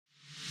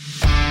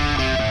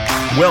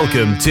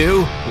Welcome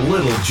to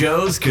Little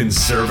Joe's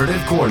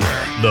Conservative Corner,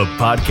 the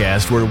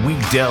podcast where we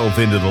delve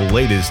into the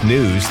latest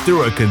news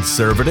through a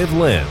conservative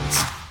lens.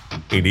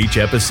 In each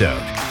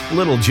episode,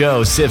 Little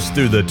Joe sifts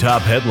through the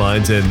top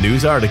headlines and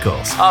news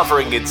articles,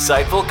 offering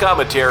insightful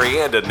commentary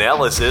and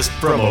analysis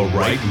from a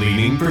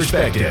right-leaning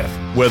perspective.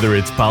 Whether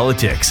it's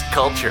politics,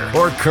 culture,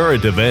 or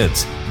current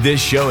events,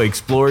 this show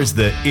explores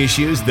the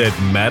issues that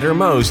matter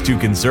most to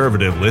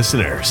conservative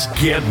listeners.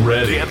 Get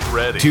ready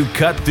to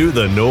cut through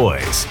the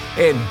noise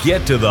and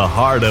get to the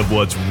heart of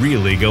what's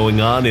really going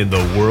on in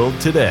the world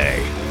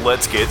today.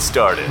 Let's get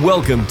started.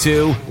 Welcome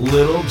to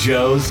Little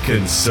Joe's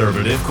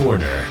Conservative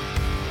Corner.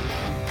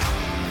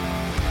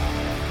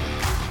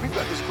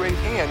 Great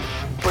hand,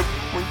 but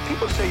when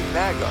people say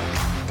MAGA,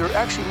 they're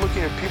actually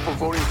looking at people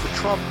voting for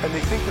Trump, and they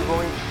think they're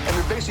voting, and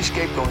they're basically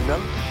scapegoating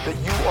them, that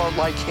you are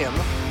like him.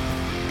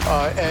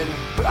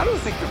 But I don't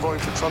think they're voting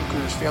for Trump because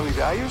of his family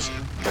values.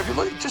 If you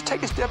look, just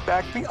take a step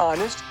back, be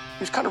honest. He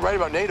was kind of right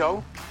about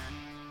NATO,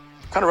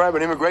 kind of right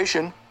about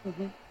immigration.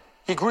 Mm-hmm.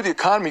 He grew the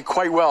economy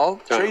quite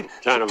well.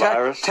 China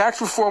virus. Tax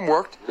reform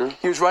worked. Mm-hmm.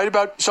 He was right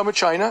about some of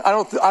China. I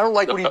don't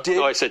like what he did.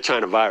 No, I said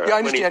China virus. Yeah, I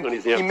understand.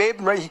 He may have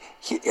been right.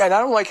 And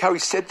I don't like how he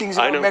said things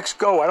about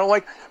Mexico.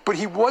 But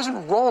he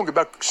wasn't wrong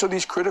about some of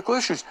these critical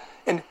issues.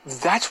 And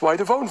that's why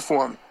they're voting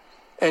for him.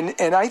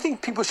 And I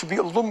think people should be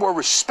a little more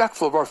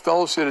respectful of our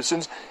fellow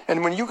citizens.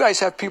 And when you guys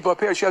have people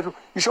up here, you should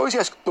always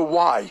ask the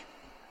why.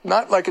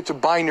 Not like it's a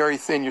binary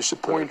thing. You're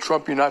supporting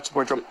Trump, you're not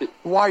supporting Trump.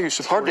 Why are you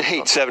supporting Trump? It's hard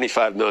to hate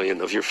 75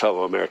 million of your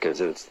fellow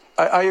Americans. And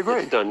I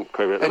agree. It's done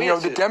quite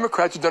and, the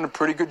Democrats have done a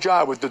pretty good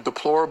job with the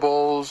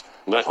deplorables,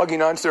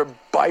 hugging onto their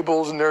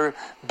Bibles and their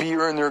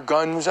beer and their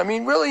guns. I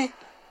mean, really?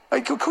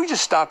 Could we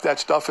just stop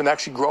that stuff and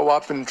actually grow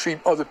up and treat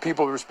other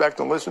people with respect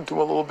and listen to them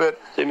a little bit?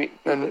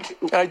 And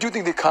I do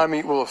think the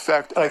economy will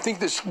affect, and I think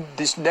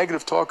this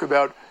negative talk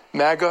about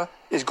MAGA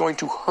is going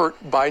to hurt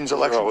Biden's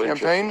election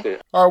campaign. Yeah.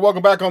 All right,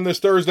 welcome back on this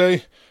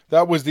Thursday.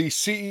 That was the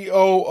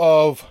CEO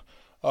of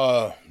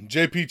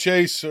JP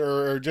Chase,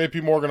 or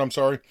JP Morgan, I'm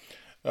sorry,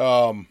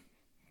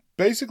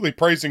 basically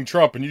praising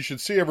Trump, and you should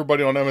see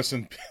everybody on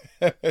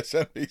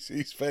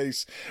MSNBC's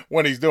face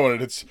when he's doing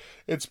it.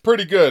 It's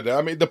pretty good.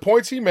 I mean, the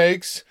points he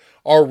makes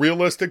are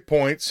realistic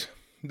points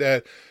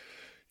that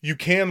you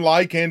can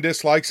like and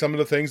dislike some of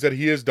the things that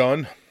he has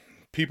done.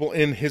 People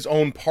in his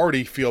own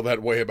party feel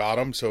that way about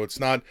him, so it's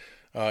not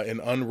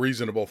an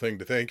unreasonable thing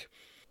to think.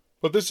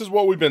 But this is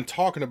what we've been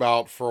talking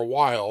about for a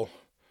while,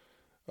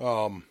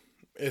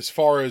 as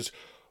far as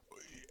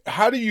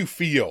how do you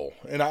feel?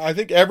 And I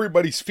think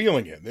everybody's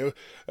feeling it.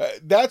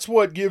 That's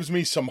what gives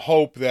me some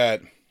hope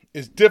that,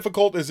 as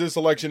difficult as this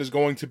election is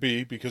going to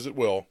be, because it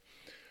will,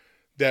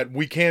 that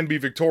we can be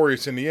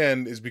victorious in the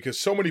end, is because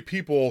so many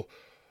people,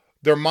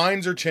 their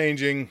minds are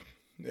changing,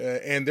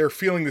 and they're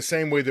feeling the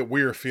same way that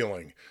we're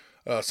feeling.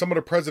 Some of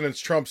the President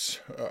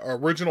Trump's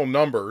original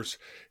numbers,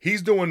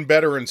 he's doing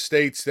better in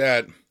states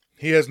that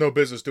he has no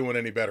business doing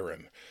any better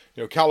in.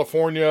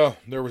 California,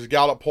 there was a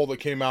Gallup poll that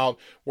came out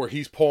where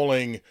he's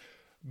polling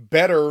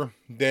better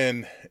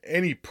than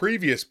any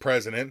previous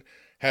president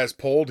has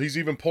polled. He's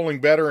even polling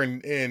better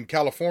in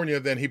California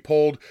than he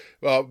polled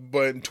but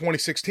in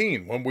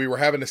 2016 when we were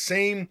having the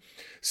same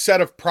set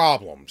of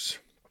problems.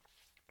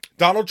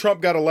 Donald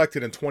Trump got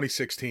elected in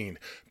 2016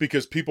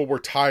 because people were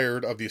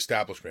tired of the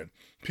establishment.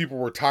 People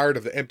were tired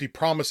of the empty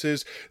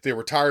promises. They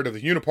were tired of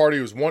the uniparty.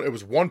 It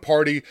was one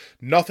party.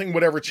 Nothing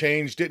would ever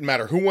change. Didn't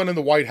matter who went in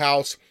the White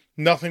House.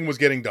 Nothing was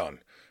getting done.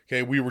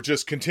 Okay, we were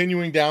just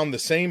continuing down the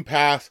same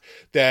path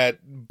that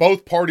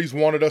both parties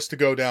wanted us to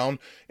go down,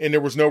 and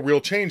there was no real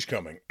change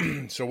coming.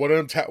 So what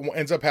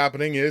ends up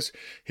happening is,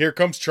 here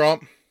comes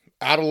Trump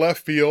out of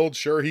left field.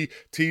 Sure, he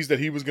teased that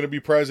he was going to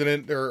be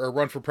president or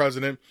run for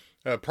president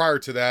prior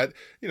to that,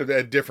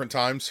 at different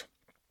times.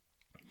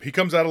 He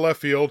comes out of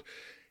left field.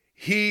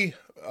 He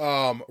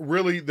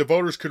really, the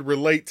voters could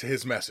relate to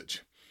his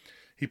message.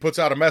 He puts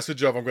out a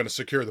message of, I'm going to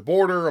secure the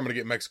border. I'm going to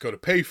get Mexico to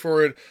pay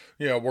for it.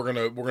 We're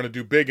going to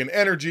do big in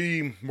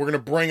energy. We're going to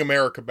bring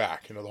America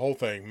back. The whole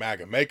thing,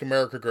 MAGA, make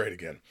America great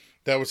again.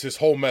 That was his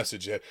whole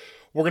message. That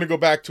we're going to go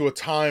back to a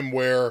time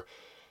where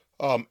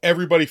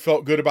everybody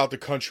felt good about the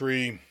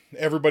country.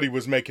 Everybody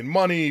was making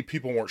money.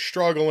 People weren't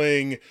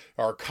struggling.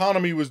 Our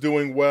economy was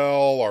doing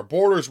well. Our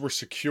borders were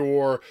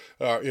secure.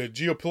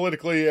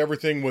 Geopolitically,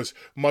 everything was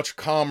much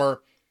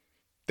calmer.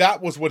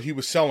 That was what he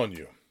was selling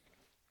you.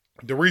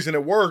 The reason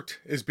it worked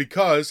is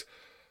because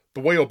the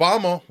way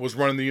Obama was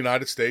running the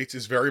United States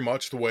is very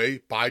much the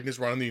way Biden is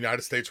running the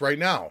United States right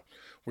now.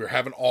 We're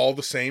having all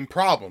the same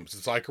problems.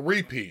 It's like a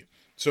repeat.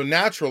 So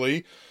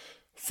naturally,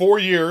 4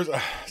 years,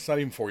 it's not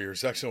even 4 years,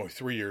 it's actually only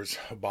 3 years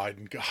of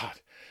Biden.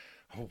 God,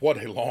 what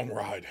a long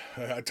ride.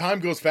 Time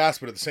goes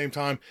fast, but at the same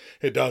time,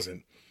 it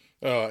doesn't.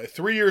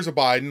 3 years of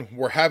Biden,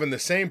 we're having the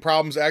same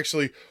problems,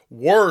 actually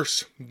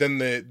worse than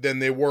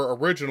they were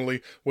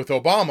originally with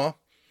Obama.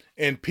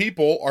 And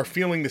people are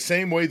feeling the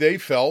same way they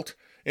felt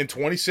in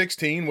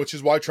 2016, which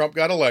is why Trump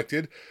got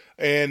elected.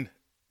 And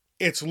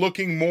it's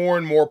looking more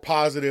and more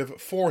positive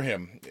for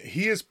him.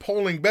 He is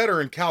polling better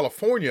in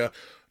California,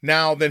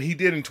 now than he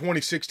did in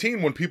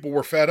 2016 when people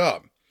were fed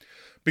up.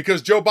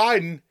 Because Joe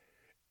Biden,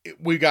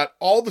 we got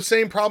all the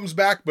same problems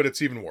back, but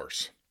it's even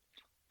worse.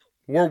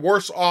 We're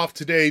worse off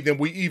today than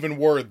we even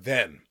were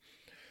then.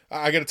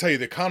 I got to tell you,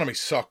 the economy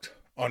sucked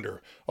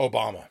under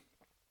Obama.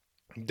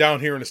 Down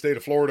here in the state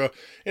of Florida,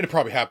 and it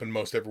probably happened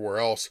most everywhere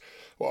else,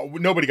 well,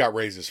 nobody got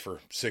raises for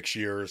 6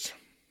 years.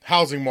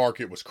 Housing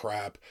market was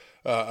crap.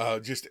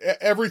 Just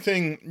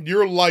everything,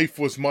 your life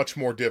was much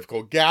more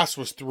difficult. Gas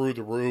was through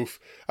the roof.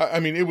 I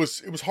mean, it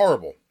was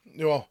horrible.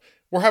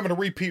 We're having a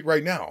repeat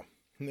right now.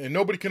 And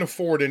nobody can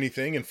afford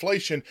anything.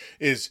 Inflation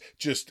is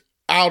just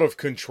out of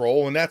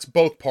control, and that's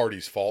both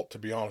parties' fault, to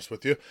be honest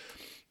with you.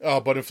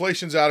 But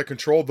inflation's out of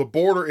control. The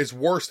border is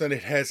worse than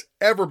it has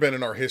ever been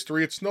in our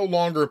history. It's no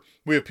longer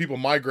we have people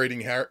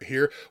migrating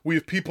here. We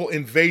have people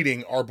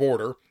invading our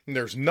border, and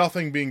there's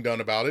nothing being done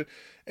about it.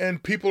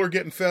 And people are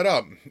getting fed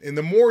up. And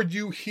the more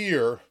you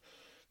hear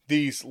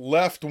these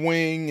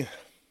left-wing,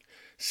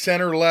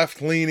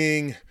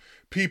 center-left-leaning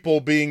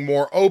people being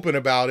more open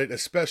about it,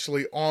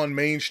 especially on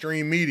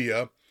mainstream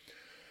media,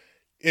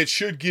 it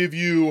should give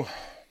you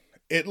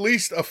at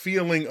least a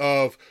feeling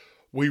of,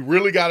 we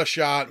really got a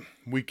shot.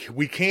 We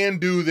can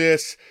do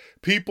this.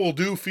 People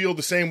do feel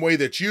the same way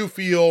that you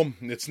feel.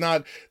 It's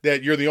not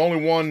that you're the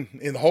only one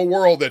in the whole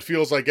world that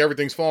feels like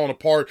everything's falling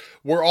apart.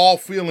 We're all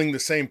feeling the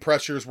same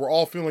pressures. We're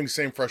all feeling the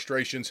same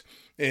frustrations.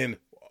 And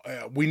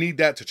we need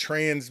that to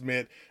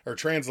translate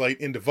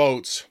into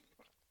votes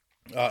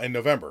in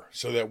November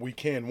so that we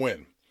can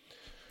win.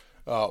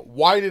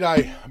 Why did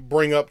I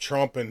bring up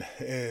Trump and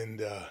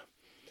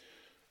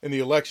in the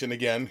election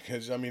again?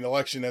 Because, I mean,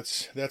 election,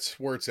 that's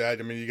where it's at.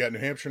 I mean, you got New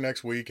Hampshire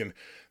next week, and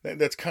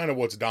that's kind of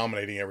what's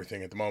dominating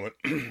everything at the moment.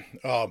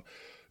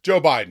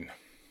 Joe Biden.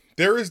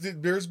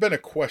 There's been a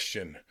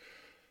question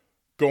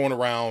going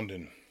around,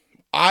 and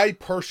I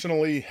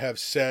personally have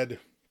said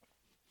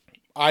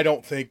I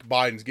don't think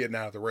Biden's getting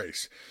out of the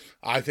race.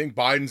 I think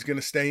Biden's going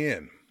to stay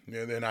in.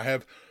 And I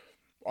have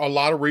a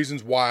lot of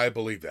reasons why I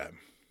believe that.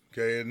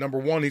 Okay, number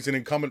one, he's an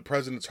incumbent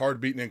president. It's hard to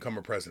beat an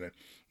incumbent president.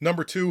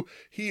 Number two,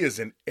 he is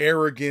an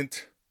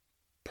arrogant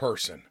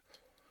person.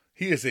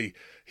 He is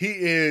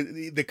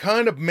the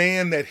kind of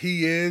man that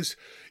he is.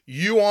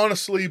 You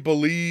honestly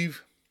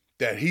believe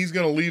that he's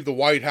going to leave the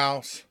White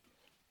House?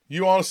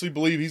 You honestly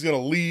believe he's going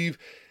to leave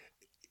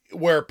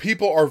where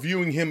people are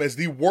viewing him as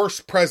the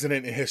worst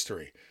president in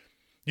history?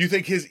 You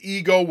think his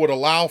ego would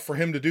allow for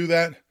him to do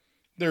that?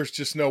 There's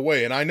just no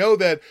way. And I know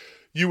that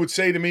you would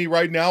say to me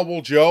right now,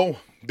 well, Joe,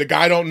 the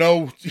guy don't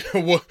know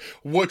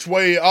which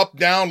way up,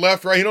 down,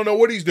 left, right. He don't know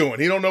what he's doing.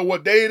 He don't know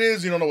what day it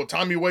is. He don't know what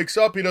time he wakes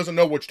up. He doesn't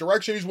know which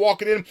direction he's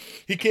walking in.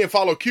 He can't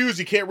follow cues.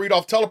 He can't read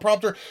off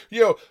teleprompter.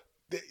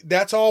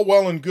 That's all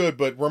well and good.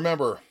 But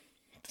remember,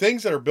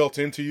 things that are built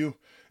into you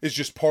is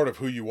just part of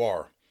who you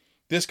are.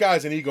 This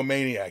guy's an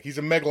egomaniac. He's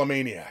a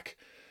megalomaniac.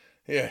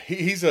 Yeah,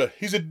 he's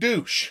a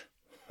douche.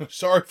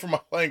 Sorry for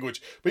my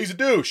language, but he's a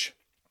douche.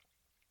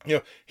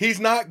 He's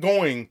not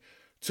going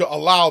to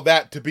allow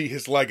that to be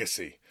his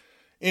legacy.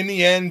 In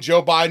the end,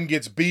 Joe Biden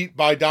gets beat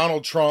by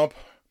Donald Trump.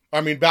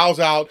 Bows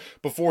out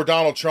before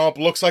Donald Trump.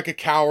 Looks like a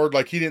coward,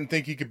 like he didn't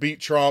think he could beat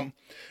Trump.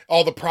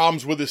 All the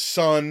problems with his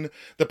son,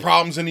 the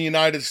problems in the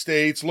United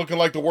States, looking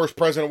like the worst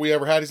president we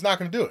ever had. He's not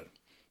going to do it.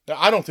 Now,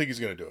 I don't think he's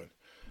going to do it.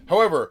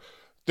 However,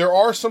 there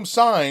are some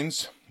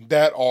signs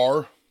that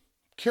are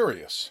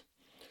curious.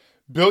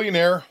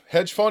 Billionaire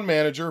hedge fund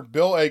manager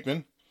Bill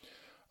Ackman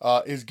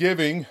is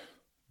giving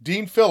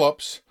Dean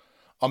Phillips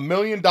 $1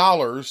 million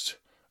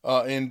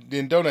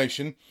in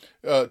donation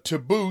to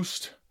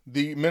boost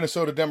the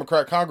Minnesota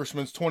Democrat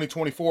congressman's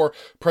 2024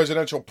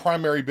 presidential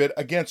primary bid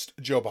against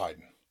Joe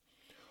Biden.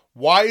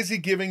 Why is he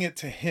giving it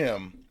to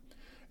him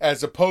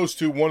as opposed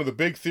to one of the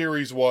big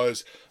theories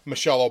was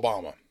Michelle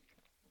Obama?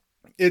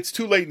 It's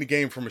too late in the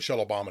game for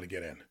Michelle Obama to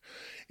get in.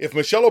 If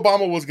Michelle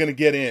Obama was going to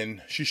get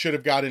in, she should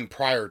have got in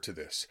prior to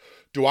this.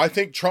 Do I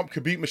think Trump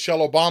could beat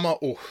Michelle Obama?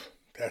 Oh,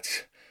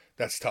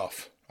 that's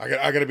tough. I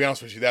got to be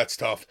honest with you, that's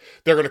tough.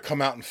 They're going to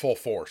come out in full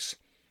force.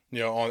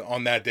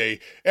 On that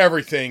day,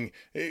 everything,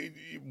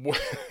 you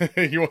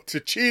want to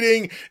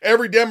cheating,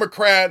 every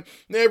Democrat,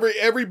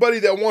 everybody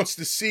that wants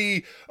to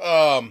see,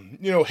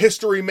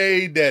 history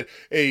made that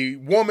a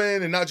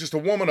woman, and not just a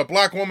woman, a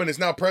black woman is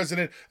now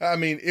president.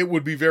 It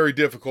would be very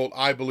difficult,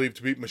 I believe,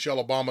 to beat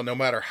Michelle Obama, no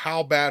matter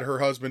how bad her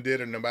husband did,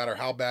 and no matter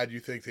how bad you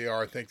think they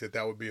are. I think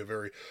that would be a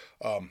very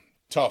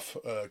tough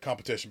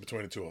competition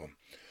between the two of them.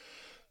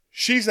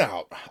 She's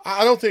out.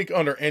 I don't think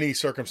under any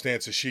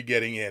circumstances she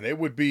getting in. It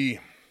would be,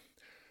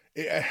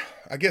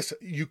 I guess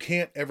you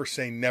can't ever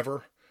say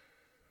never,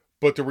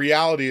 but the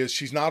reality is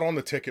she's not on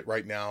the ticket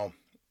right now,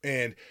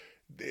 and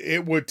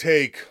it would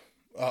take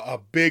a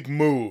big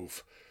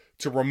move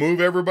to remove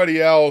everybody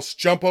else,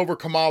 jump over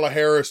Kamala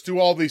Harris, do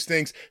all these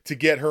things to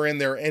get her in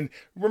there. And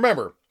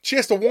remember, she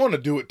has to want to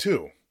do it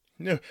too.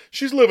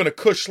 She's living a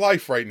cush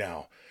life right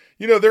now.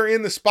 They're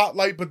in the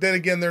spotlight, but then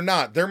again, they're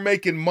not. They're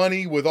making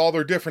money with all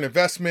their different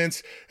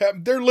investments.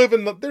 They're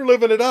living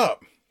it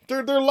up.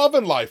 They're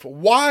loving life.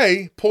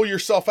 Why pull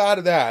yourself out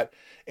of that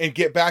and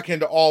get back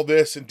into all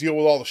this and deal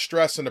with all the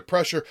stress and the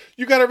pressure,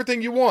 you got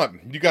everything you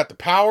want. You got the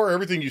power,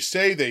 everything you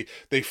say,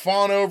 they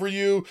fawn over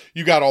you,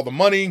 you got all the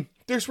money.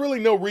 There's really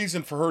no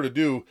reason for her to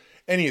do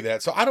any of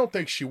that. So I don't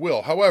think she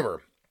will.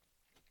 However,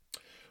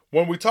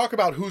 when we talk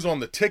about who's on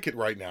the ticket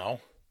right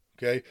now,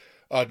 okay,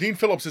 Dean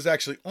Phillips is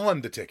actually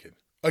on the ticket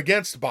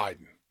against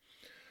Biden.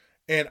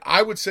 And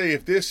I would say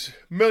if this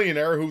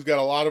billionaire who's got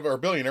a lot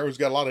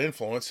of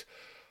influence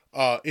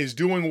is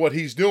doing what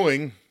he's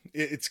doing,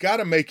 it's got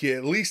to make you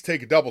at least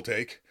take a double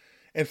take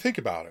and think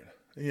about it.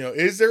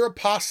 Is there a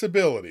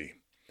possibility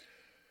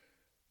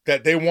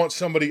that they want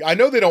somebody? I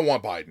know they don't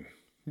want Biden.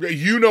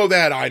 You know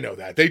that, I know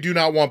that. They do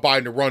not want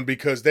Biden to run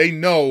because they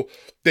know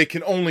they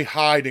can only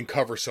hide and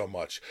cover so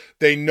much.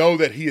 They know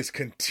that he is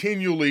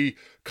continually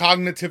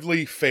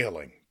cognitively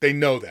failing. They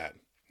know that.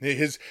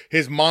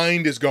 His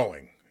mind is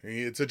going.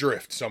 It's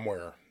adrift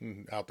somewhere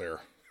out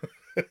there.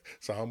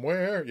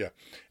 Somewhere, yeah.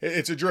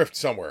 It's adrift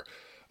somewhere.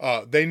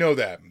 They know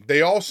that.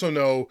 They also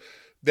know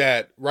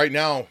that right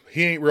now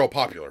he ain't real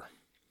popular.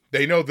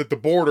 They know that the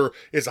border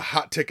is a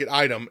hot ticket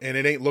item and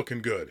it ain't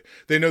looking good.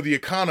 They know the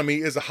economy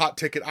is a hot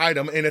ticket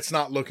item and it's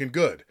not looking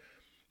good.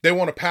 They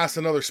want to pass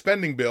another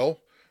spending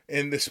bill,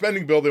 and the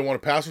spending bill they want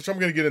to pass, which I'm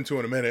going to get into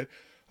in a minute,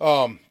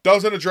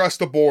 doesn't address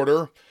the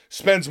border,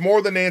 spends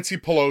more than Nancy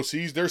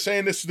Pelosi's. They're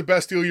saying this is the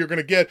best deal you're going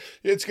to get.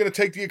 It's going to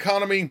take the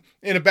economy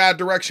in a bad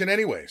direction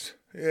anyways.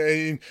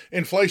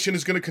 Inflation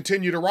is going to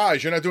continue to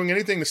rise. You're not doing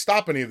anything to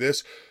stop any of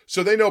this.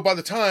 So they know by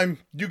the time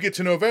you get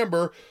to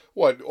November,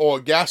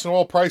 gas and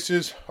oil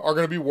prices are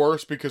going to be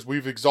worse because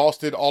we've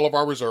exhausted all of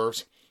our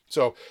reserves.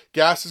 So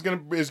gas is going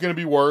to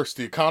be worse.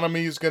 The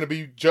economy is going to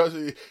be just,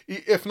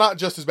 if not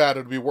just as bad,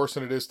 it'll be worse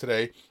than it is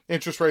today.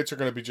 Interest rates are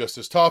going to be just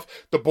as tough.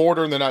 The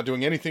border, they're not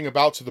doing anything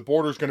about, so the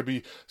border is going to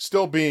be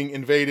still being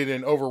invaded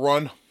and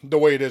overrun the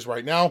way it is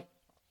right now.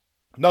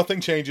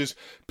 Nothing changes.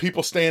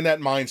 People stay in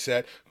that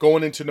mindset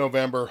going into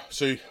November.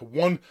 So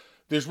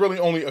there's really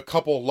only a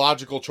couple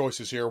logical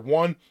choices here.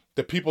 One,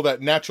 the people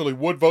that naturally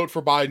would vote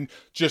for Biden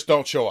just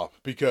don't show up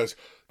because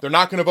they're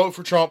not going to vote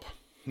for Trump.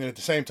 And at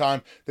the same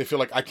time, they feel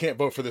like I can't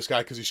vote for this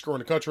guy because he's screwing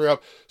the country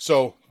up.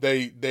 So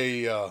they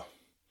bow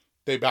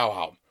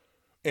out.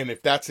 And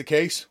if that's the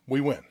case,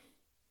 we win.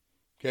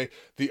 Okay.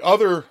 The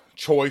other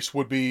choice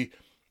would be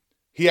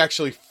he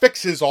actually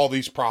fixes all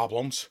these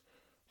problems.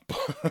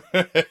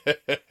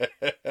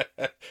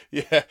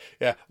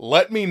 Yeah.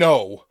 Let me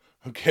know,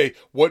 okay,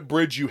 what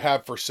bridge you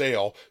have for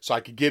sale so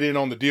I could get in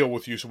on the deal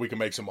with you so we can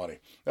make some money.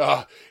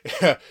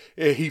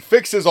 He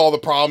fixes all the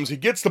problems. He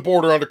gets the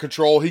border under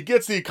control. He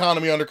gets the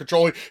economy under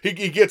control. He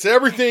gets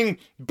everything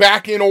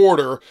back in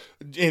order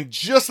in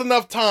just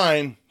enough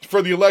time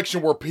for the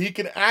election where he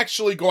can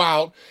actually go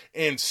out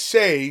and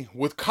say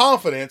with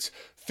confidence,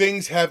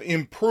 things have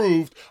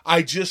improved.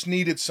 I just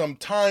needed some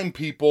time,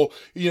 people.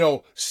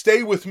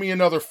 Stay with me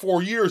another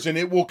 4 years and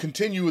it will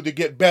continue to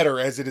get better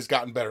as it has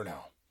gotten better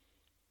now.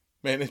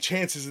 Man, the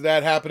chances of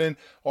that happening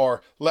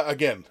are,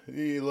 again,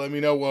 let me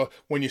know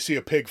when you see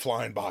a pig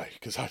flying by,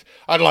 because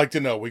I'd like to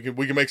know. We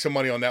can make some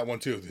money on that one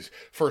too. This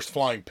first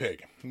flying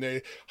pig.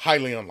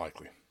 Highly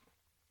unlikely.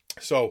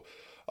 So,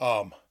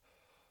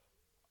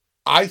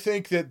 I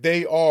think that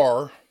they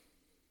are,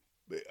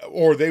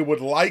 or they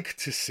would like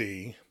to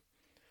see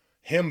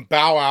him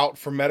bow out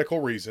for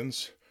medical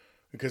reasons,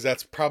 because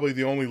that's probably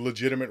the only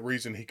legitimate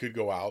reason he could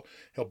go out.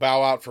 He'll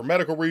bow out for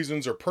medical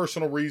reasons or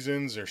personal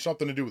reasons or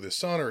something to do with his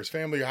son or his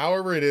family or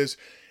however it is,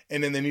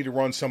 and then they need to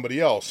run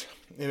somebody else.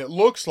 And it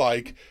looks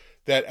like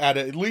that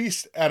at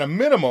least at a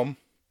minimum,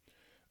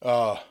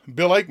 Bill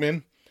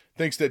Ackman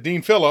thinks that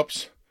Dean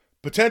Phillips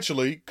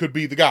potentially could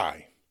be the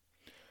guy.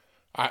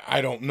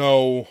 I don't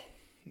know.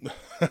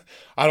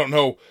 I don't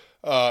know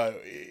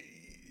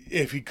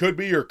if he could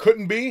be or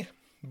couldn't be,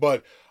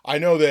 but I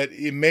know that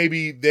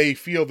maybe they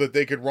feel that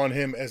they could run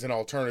him as an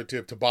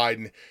alternative to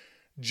Biden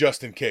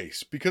just in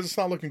case, because it's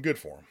not looking good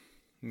for him.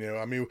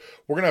 We're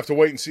going to have to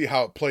wait and see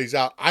how it plays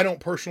out. I don't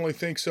personally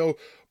think so,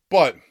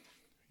 but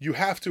you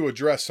have to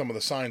address some of the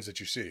signs that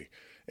you see.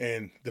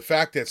 And the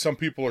fact that some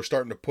people are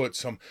starting to put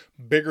some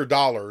bigger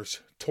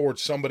dollars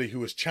towards somebody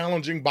who is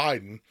challenging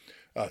Biden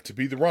to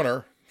be the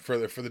runner for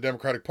the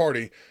Democratic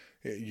Party,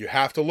 you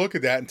have to look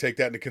at that and take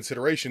that into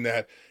consideration,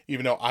 that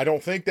even though I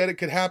don't think that it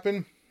could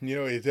happen,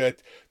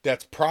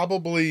 that's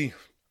probably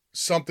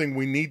something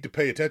we need to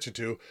pay attention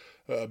to,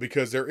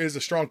 because there is a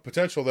strong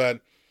potential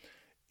that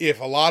if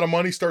a lot of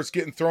money starts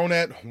getting thrown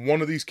at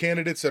one of these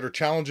candidates that are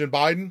challenging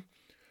Biden,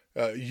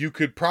 you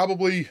could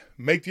probably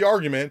make the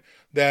argument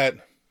that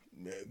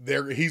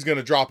he's going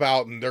to drop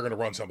out and they're going to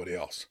run somebody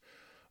else.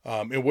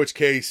 In which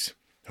case,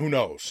 who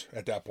knows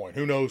at that point?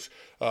 Who knows?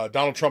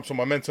 Donald Trump's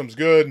momentum's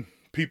good.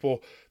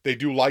 People, they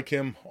do like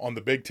him on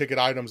the big ticket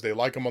items. They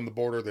like him on the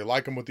border. They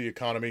like him with the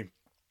economy.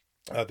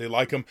 They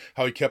like him,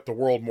 how he kept the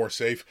world more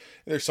safe.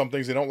 There's some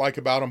things they don't like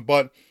about him,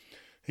 but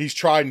he's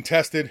tried and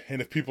tested,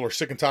 and if people are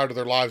sick and tired of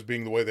their lives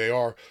being the way they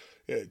are,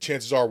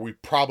 chances are we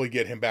probably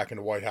get him back in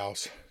the White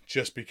House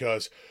just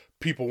because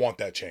people want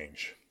that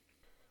change.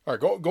 All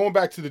right, going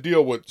back to the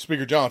deal with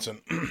Speaker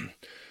Johnson.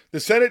 The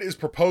Senate is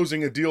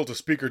proposing a deal to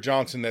Speaker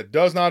Johnson that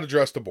does not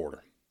address the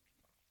border.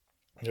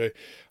 Okay,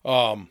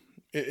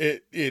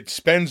 it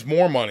spends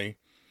more money.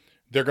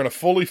 They're going to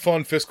fully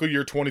fund fiscal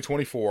year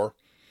 2024.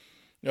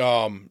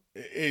 And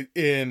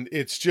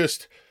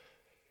it's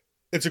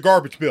a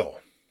garbage bill.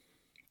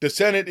 The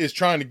Senate is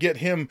trying to get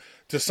him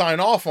to sign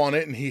off on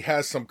it, and he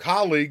has some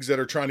colleagues that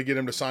are trying to get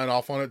him to sign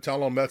off on it,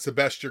 tell him that's the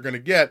best you're going to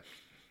get.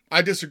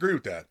 I disagree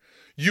with that.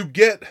 You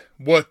get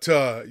what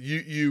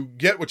you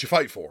get what you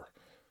fight for,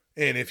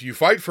 and if you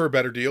fight for a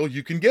better deal,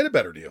 you can get a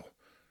better deal.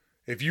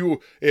 If you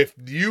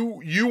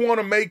want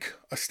to make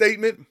a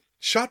statement,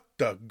 shut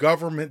the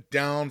government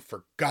down,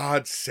 for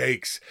God's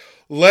sakes.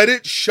 Let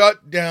it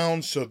shut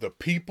down so the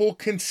people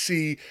can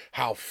see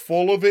how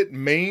full of it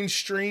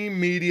mainstream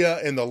media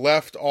and the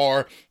left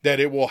are, that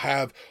it will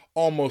have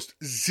almost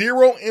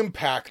zero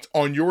impact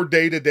on your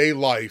day-to-day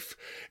life.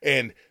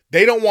 And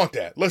they don't want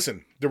that.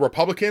 Listen, the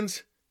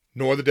Republicans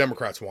nor the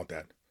Democrats want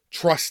that.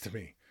 Trust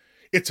me.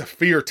 It's a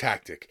fear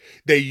tactic.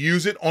 They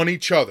use it on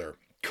each other.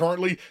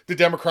 Currently, the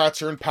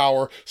Democrats are in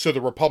power, so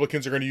the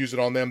Republicans are going to use it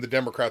on them. The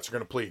Democrats are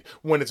going to plead.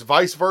 When it's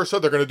vice versa,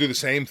 they're going to do the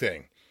same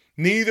thing.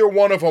 Neither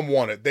one of them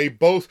want it. They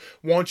both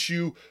want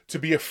you to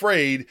be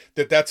afraid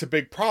that that's a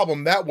big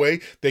problem. That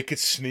way, they could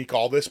sneak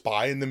all this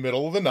by in the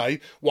middle of the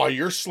night while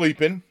you're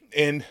sleeping,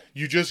 and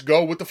you just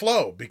go with the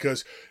flow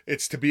because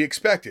it's to be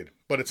expected,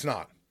 but it's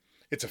not.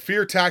 It's a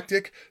fear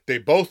tactic. They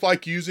both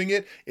like using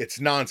it.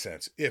 It's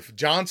nonsense. If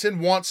Johnson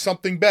wants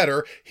something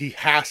better, he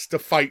has to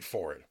fight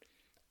for it.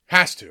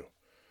 Has to.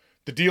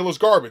 The deal is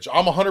garbage.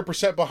 I'm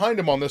 100% behind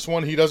him on this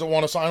one. He doesn't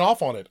want to sign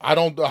off on it. I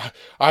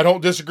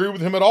don't disagree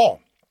with him at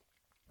all.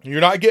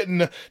 You're not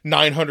getting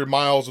 900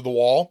 miles of the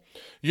wall.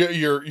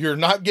 You're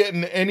not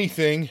getting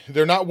anything.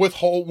 They're not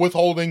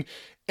withholding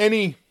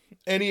any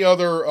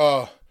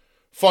other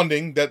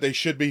funding that they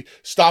should be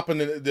stopping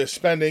the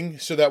spending,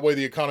 so that way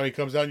the economy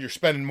comes down. You're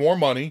spending more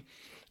money.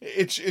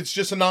 It's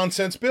just a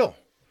nonsense bill.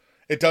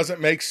 It doesn't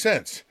make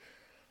sense.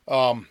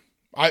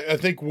 I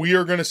think we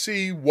are going to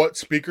see what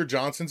Speaker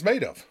Johnson's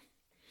made of.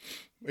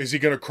 Is he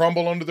going to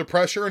crumble under the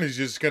pressure and he's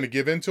just going to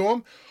give in to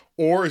him?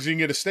 Or is he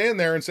going to stand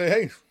there and say,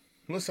 hey,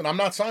 listen, I'm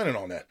not signing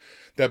on that.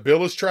 That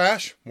bill is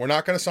trash. We're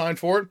not going to sign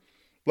for it.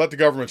 Let the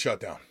government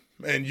shut down.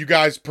 And you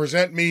guys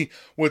present me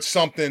with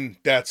something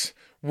that's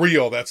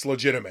real, that's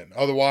legitimate.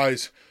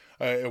 Otherwise,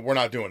 we're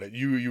not doing it.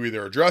 You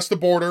either address the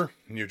border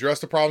and you address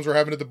the problems we're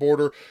having at the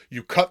border,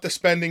 you cut the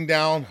spending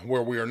down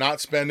where we are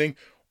not spending,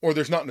 or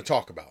there's nothing to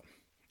talk about.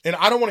 And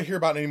I don't want to hear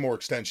about any more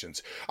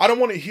extensions. I don't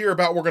want to hear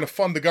about we're going to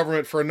fund the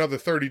government for another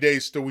 30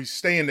 days so we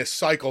stay in this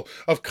cycle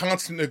of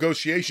constant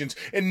negotiations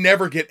and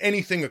never get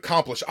anything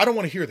accomplished. I don't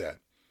want to hear that.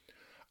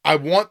 I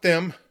want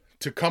them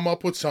to come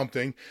up with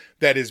something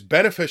that is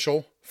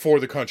beneficial for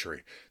the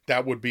country.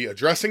 That would be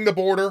addressing the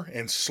border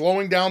and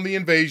slowing down the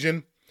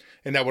invasion.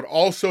 And that would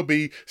also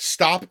be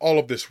stop all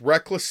of this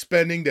reckless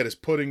spending that is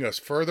putting us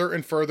further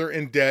and further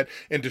in debt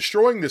and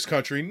destroying this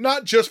country,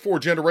 not just for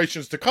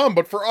generations to come,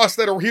 but for us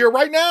that are here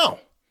right now.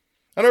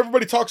 And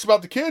everybody talks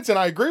about the kids, and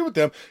I agree with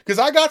them because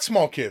I got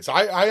small kids.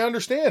 I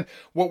understand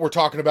what we're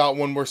talking about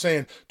when we're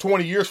saying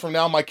 20 years from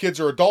now, my kids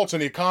are adults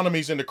and the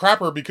economy's in the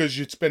crapper because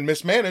it's been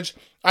mismanaged.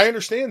 I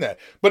understand that.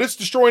 But it's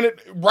destroying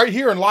it right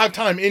here in live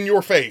time in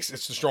your face.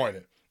 It's destroying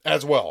it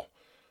as well.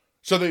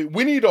 So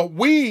we need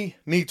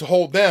to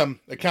hold them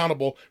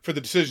accountable for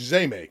the decisions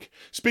they make.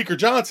 Speaker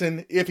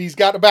Johnson, if he's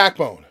got a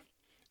backbone,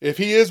 if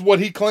he is what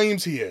he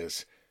claims he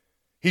is,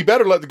 he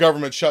better let the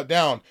government shut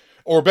down,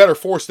 or better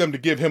force them to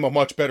give him a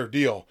much better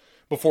deal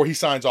before he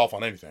signs off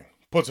on anything,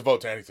 puts a vote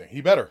to anything. He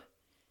better.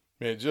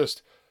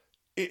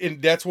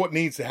 That's what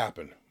needs to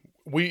happen.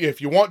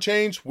 If you want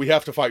change, we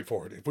have to fight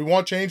for it. If we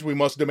want change, we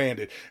must demand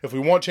it. If we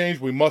want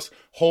change, we must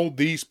hold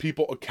these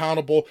people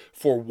accountable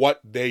for what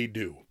they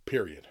do,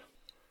 period.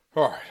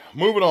 All right,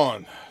 moving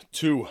on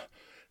to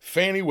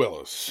Fani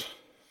Willis.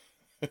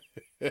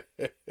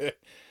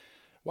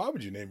 Why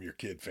would you name your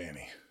kid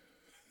Fani?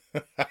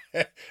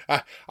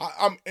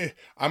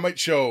 I might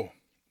show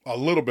a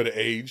little bit of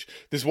age.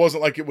 This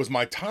wasn't like it was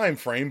my time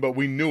frame, but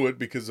we knew it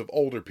because of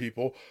older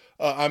people.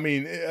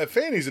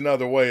 Fanny's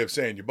another way of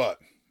saying your butt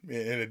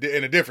in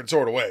a different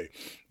sort of way.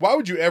 Why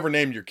would you ever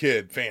name your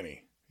kid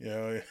Fani?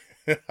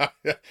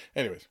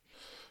 Anyways,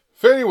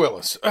 Fani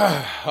Willis.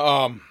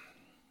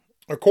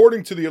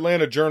 According to the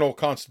Atlanta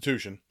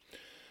Journal-Constitution,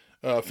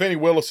 Fani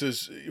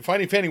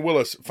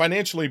Willis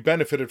financially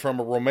benefited from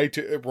a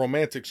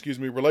romantic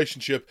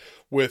relationship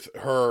with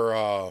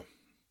her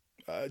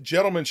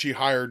gentleman she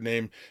hired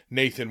named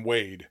Nathan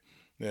Wade,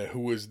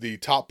 who is the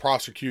top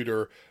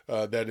prosecutor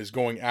that is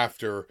going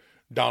after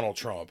Donald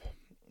Trump.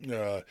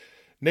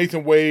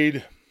 Nathan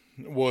Wade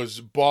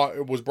was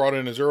brought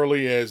in as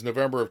early as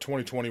November of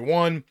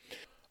 2021.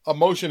 A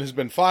motion has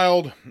been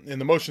filed, and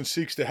the motion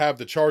seeks to have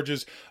the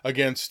charges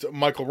against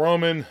Michael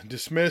Roman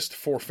dismissed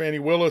for Fani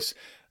Willis,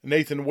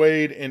 Nathan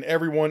Wade, and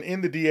everyone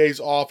in the DA's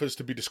office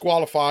to be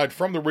disqualified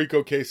from the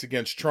RICO case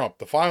against Trump.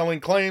 The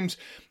filing claims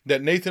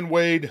that Nathan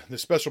Wade, the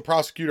special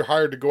prosecutor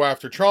hired to go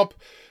after Trump,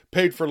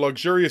 paid for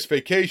luxurious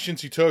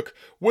vacations he took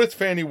with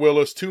Fani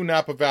Willis to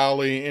Napa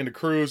Valley and a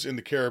cruise in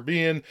the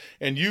Caribbean,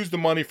 and used the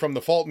money from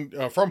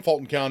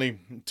Fulton County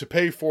to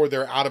pay for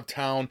their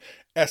out-of-town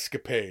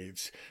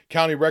escapades.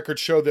 County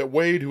records show that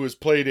Wade, who has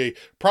played a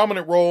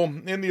prominent role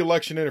in the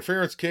election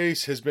interference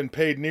case, has been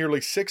paid nearly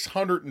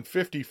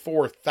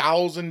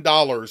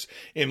 $654,000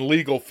 in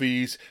legal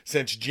fees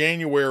since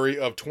January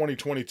of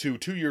 2022.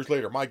 2 years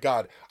later. My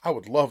God, I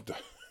would love to.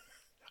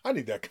 I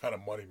need that kind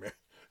of money, man.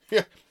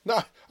 Yeah,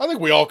 nah, I think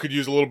we all could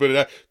use a little bit of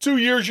that. 2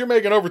 years, you're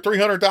making over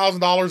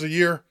 $300,000 a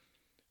year.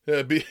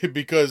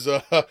 Because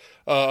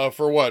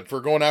for what?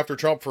 For going after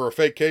Trump for a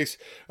fake case.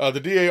 The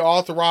DA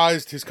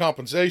authorized his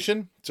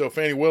compensation, so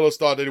Fani Willis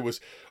thought that it was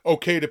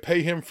okay to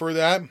pay him for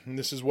that. And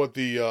this is what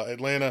the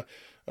Atlanta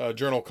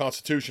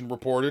Journal-Constitution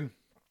reported.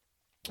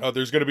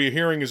 There's going to be a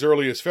hearing as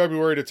early as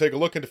February to take a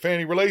look into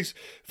Fani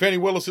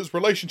Willis's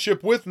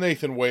relationship with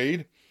Nathan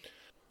Wade.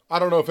 I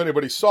don't know if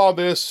anybody saw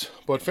this,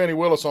 but Fani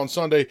Willis on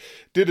Sunday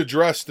did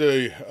address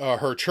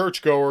her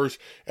churchgoers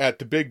at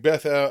the Big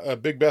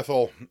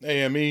Bethel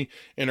AME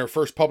in her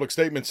first public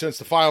statement since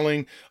the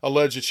filing,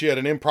 alleged that she had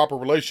an improper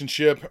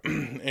relationship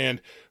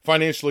and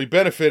financially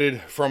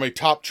benefited from a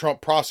top Trump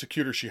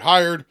prosecutor she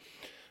hired.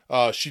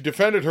 She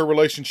defended her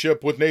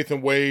relationship with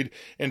Nathan Wade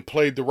and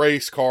played the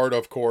race card,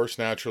 of course,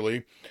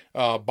 naturally,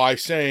 by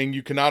saying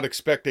you cannot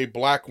expect a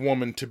black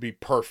woman to be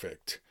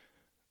perfect.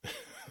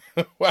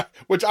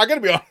 Which I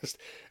gotta be honest,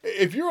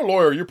 if you're a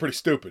lawyer, you're pretty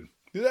stupid.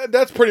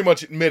 That's pretty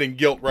much admitting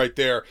guilt right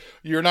there.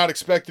 You're not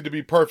expected to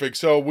be perfect,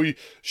 so we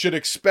should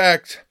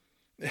expect,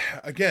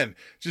 again,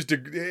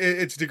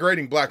 it's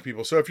degrading black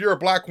people. So if you're a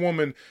black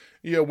woman,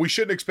 we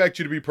shouldn't expect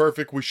you to be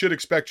perfect. We should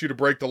expect you to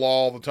break the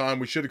law all the time.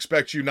 We should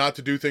expect you not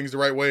to do things the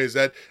right way. Is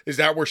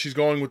that where she's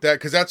going with that?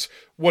 Because that's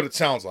what it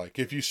sounds like.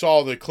 If you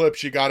saw the clip,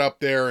 she got up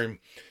there and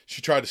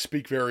she tried to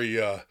speak very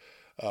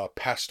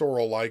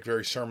pastoral-like,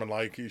 very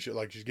sermon-like,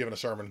 like she's giving a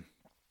sermon.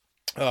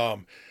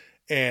 And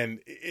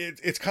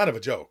it's kind of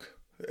a joke.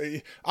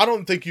 I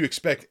don't think you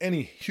expect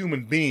any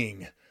human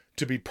being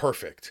to be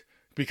perfect,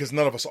 because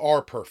none of us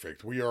are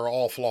perfect. We are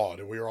all flawed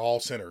and we are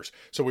all sinners,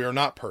 so we are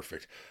not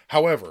perfect.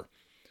 However,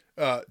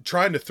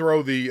 trying to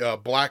throw the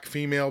black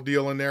female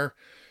deal in there,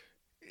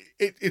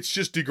 it's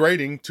just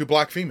degrading to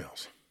black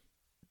females.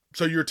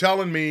 So you're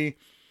telling me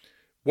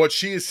what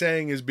she is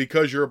saying is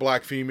because you're a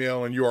black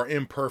female and you are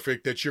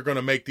imperfect that you're going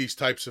to make these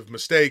types of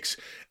mistakes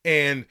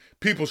and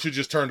people should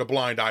just turn a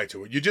blind eye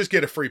to it. You just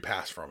get a free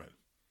pass from it.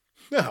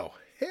 No,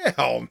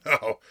 hell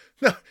no.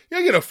 No,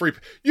 you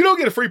don't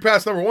get a free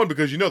pass, number one,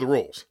 because you know the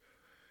rules.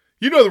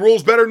 You know the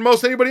rules better than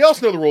most anybody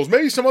else know the rules.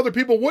 Maybe some other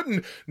people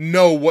wouldn't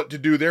know what to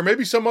do there.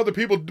 Maybe some other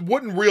people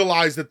wouldn't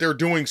realize that they're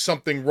doing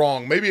something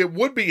wrong. Maybe it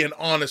would be an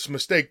honest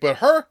mistake, but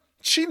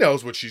she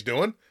knows what she's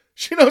doing.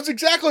 She knows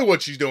exactly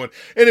what she's doing.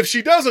 And if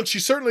she doesn't, she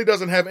certainly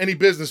doesn't have any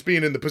business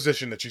being in the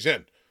position that she's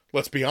in.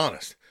 Let's be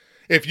honest.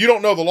 If you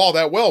don't know the law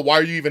that well, why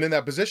are you even in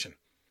that position?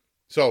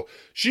 So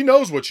she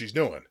knows what she's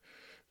doing.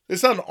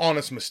 It's not an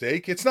honest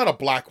mistake. It's not a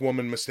black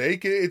woman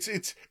mistake. It's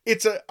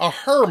a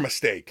her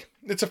mistake.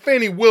 It's a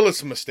Fani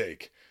Willis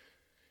mistake.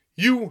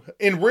 You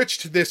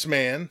enriched this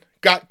man,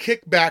 got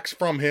kickbacks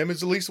from him,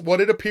 is at least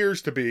what it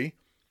appears to be.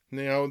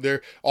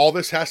 All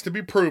this has to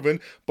be proven,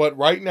 but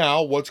right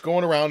now what's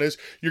going around is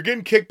you're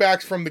getting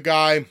kickbacks from the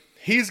guy,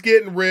 he's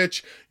getting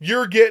rich,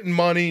 you're getting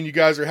money, and you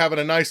guys are having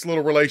a nice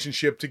little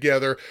relationship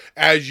together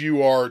as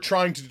you are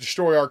trying to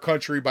destroy our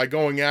country by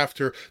going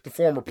after the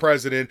former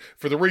president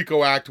for the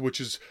RICO Act, which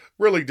is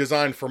really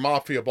designed for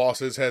mafia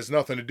bosses, has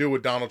nothing to do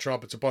with Donald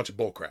Trump. It's a bunch of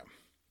bullcrap.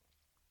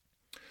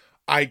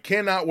 I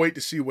cannot wait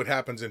to see what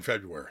happens in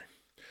February.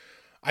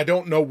 I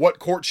don't know what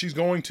court she's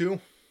going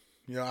to.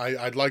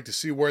 I'd like to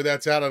see where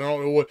that's at. I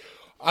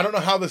don't know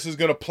how this is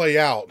going to play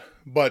out,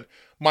 but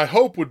my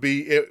hope would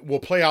be it will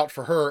play out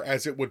for her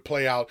as it would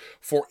play out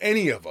for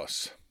any of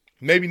us.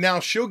 Maybe now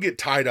she'll get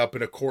tied up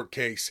in a court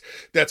case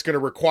that's going to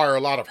require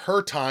a lot of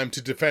her time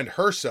to defend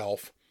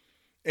herself,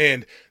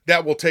 and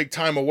that will take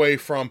time away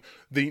from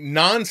the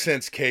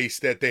nonsense case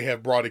that they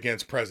have brought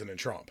against President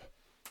Trump.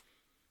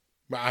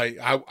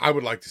 I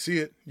would like to see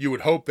it. You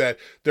would hope that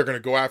they're going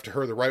to go after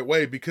her the right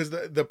way, because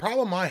the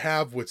problem I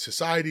have with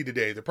society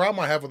today, the problem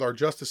I have with our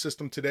justice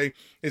system today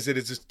is that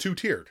it's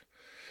two-tiered.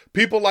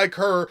 People like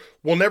her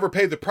will never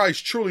pay the price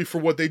truly for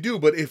what they do,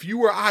 but if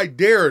you or I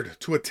dared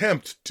to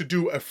attempt to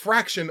do a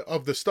fraction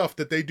of the stuff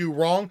that they do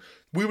wrong,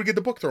 we would get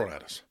the book thrown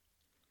at us.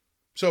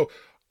 So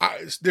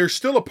there's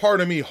still a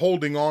part of me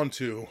holding on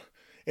to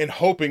and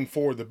hoping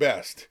for the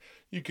best.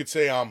 You could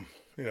say I'm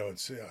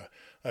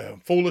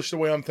foolish the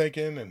way I'm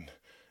thinking, and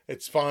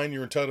it's fine,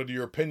 you're entitled to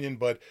your opinion,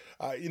 but,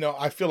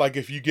 I feel like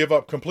if you give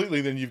up completely,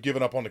 then you've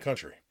given up on the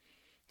country.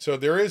 So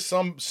there is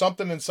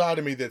something inside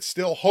of me that's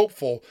still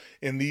hopeful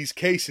in these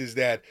cases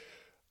that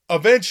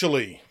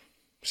eventually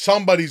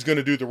somebody's going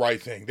to do the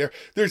right thing.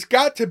 There's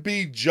got to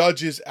be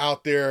judges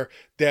out there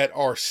that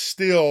are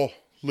still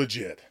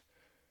legit,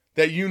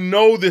 that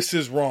this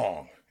is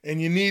wrong,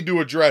 and you need to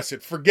address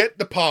it. Forget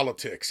the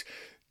politics.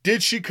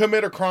 Did she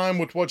commit a crime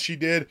with what she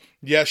did?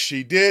 Yes,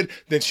 she did.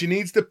 Then she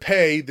needs to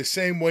pay the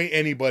same way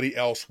anybody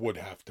else would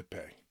have to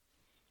pay.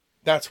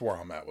 That's where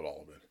I'm at with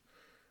all of it.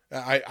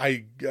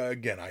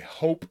 Again, I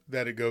hope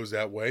that it goes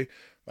that way.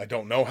 I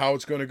don't know how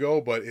it's going to go,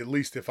 but at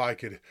least if I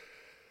could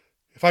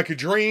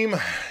dream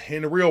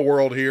in the real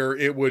world here,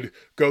 it would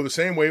go the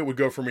same way it would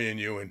go for me and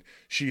you, and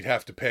she'd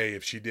have to pay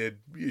if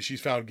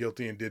she's found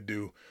guilty and did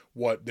do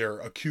what they're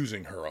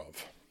accusing her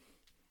of.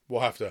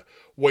 We'll have to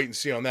wait and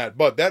see on that.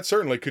 But that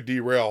certainly could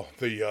derail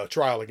the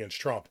trial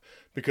against Trump,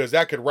 because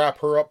that could wrap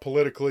her up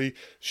politically.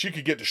 She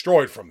could get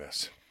destroyed from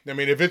this. I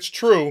mean, if it's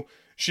true,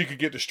 she could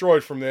get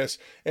destroyed from this,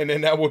 and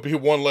then that would be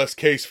one less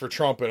case for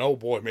Trump. And oh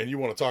boy, man, you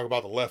want to talk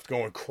about the left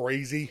going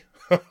crazy?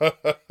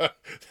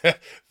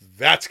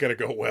 That's going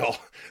to go well.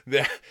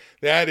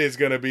 That is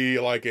going to be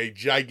like a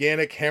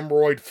gigantic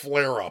hemorrhoid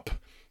flare-up.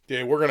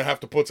 Yeah, we're going to have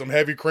to put some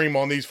heavy cream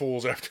on these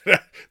fools after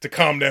that to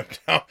calm them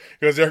down,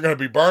 because they're going to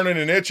be burning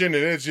and itching,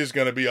 and it's just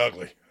going to be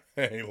ugly.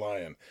 I ain't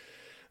lying.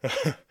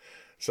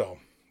 So,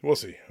 we'll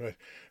see. I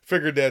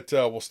figured that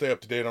we'll stay up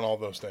to date on all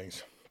those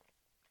things.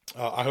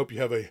 I hope you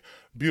have a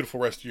beautiful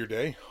rest of your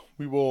day.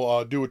 We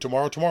will do it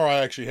tomorrow. Tomorrow I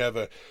actually have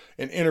an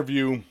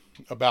interview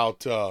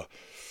about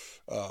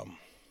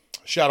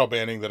shadow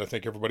banning that I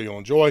think everybody will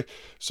enjoy.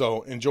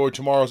 So enjoy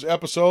tomorrow's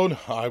episode.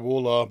 I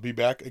will be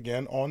back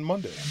again on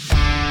Monday.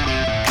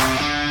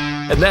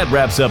 And that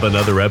wraps up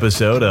another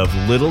episode of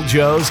Little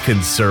Joe's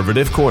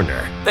Conservative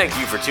Corner. Thank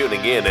you for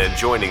tuning in and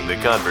joining the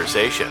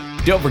conversation.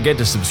 Don't forget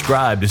to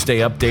subscribe to stay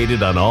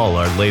updated on all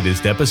our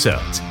latest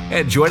episodes.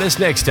 And join us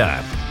next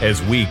time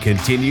as we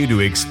continue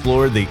to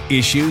explore the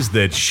issues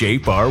that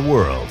shape our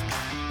world.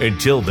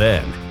 Until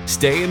then,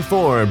 stay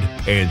informed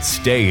and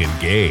stay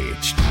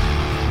engaged.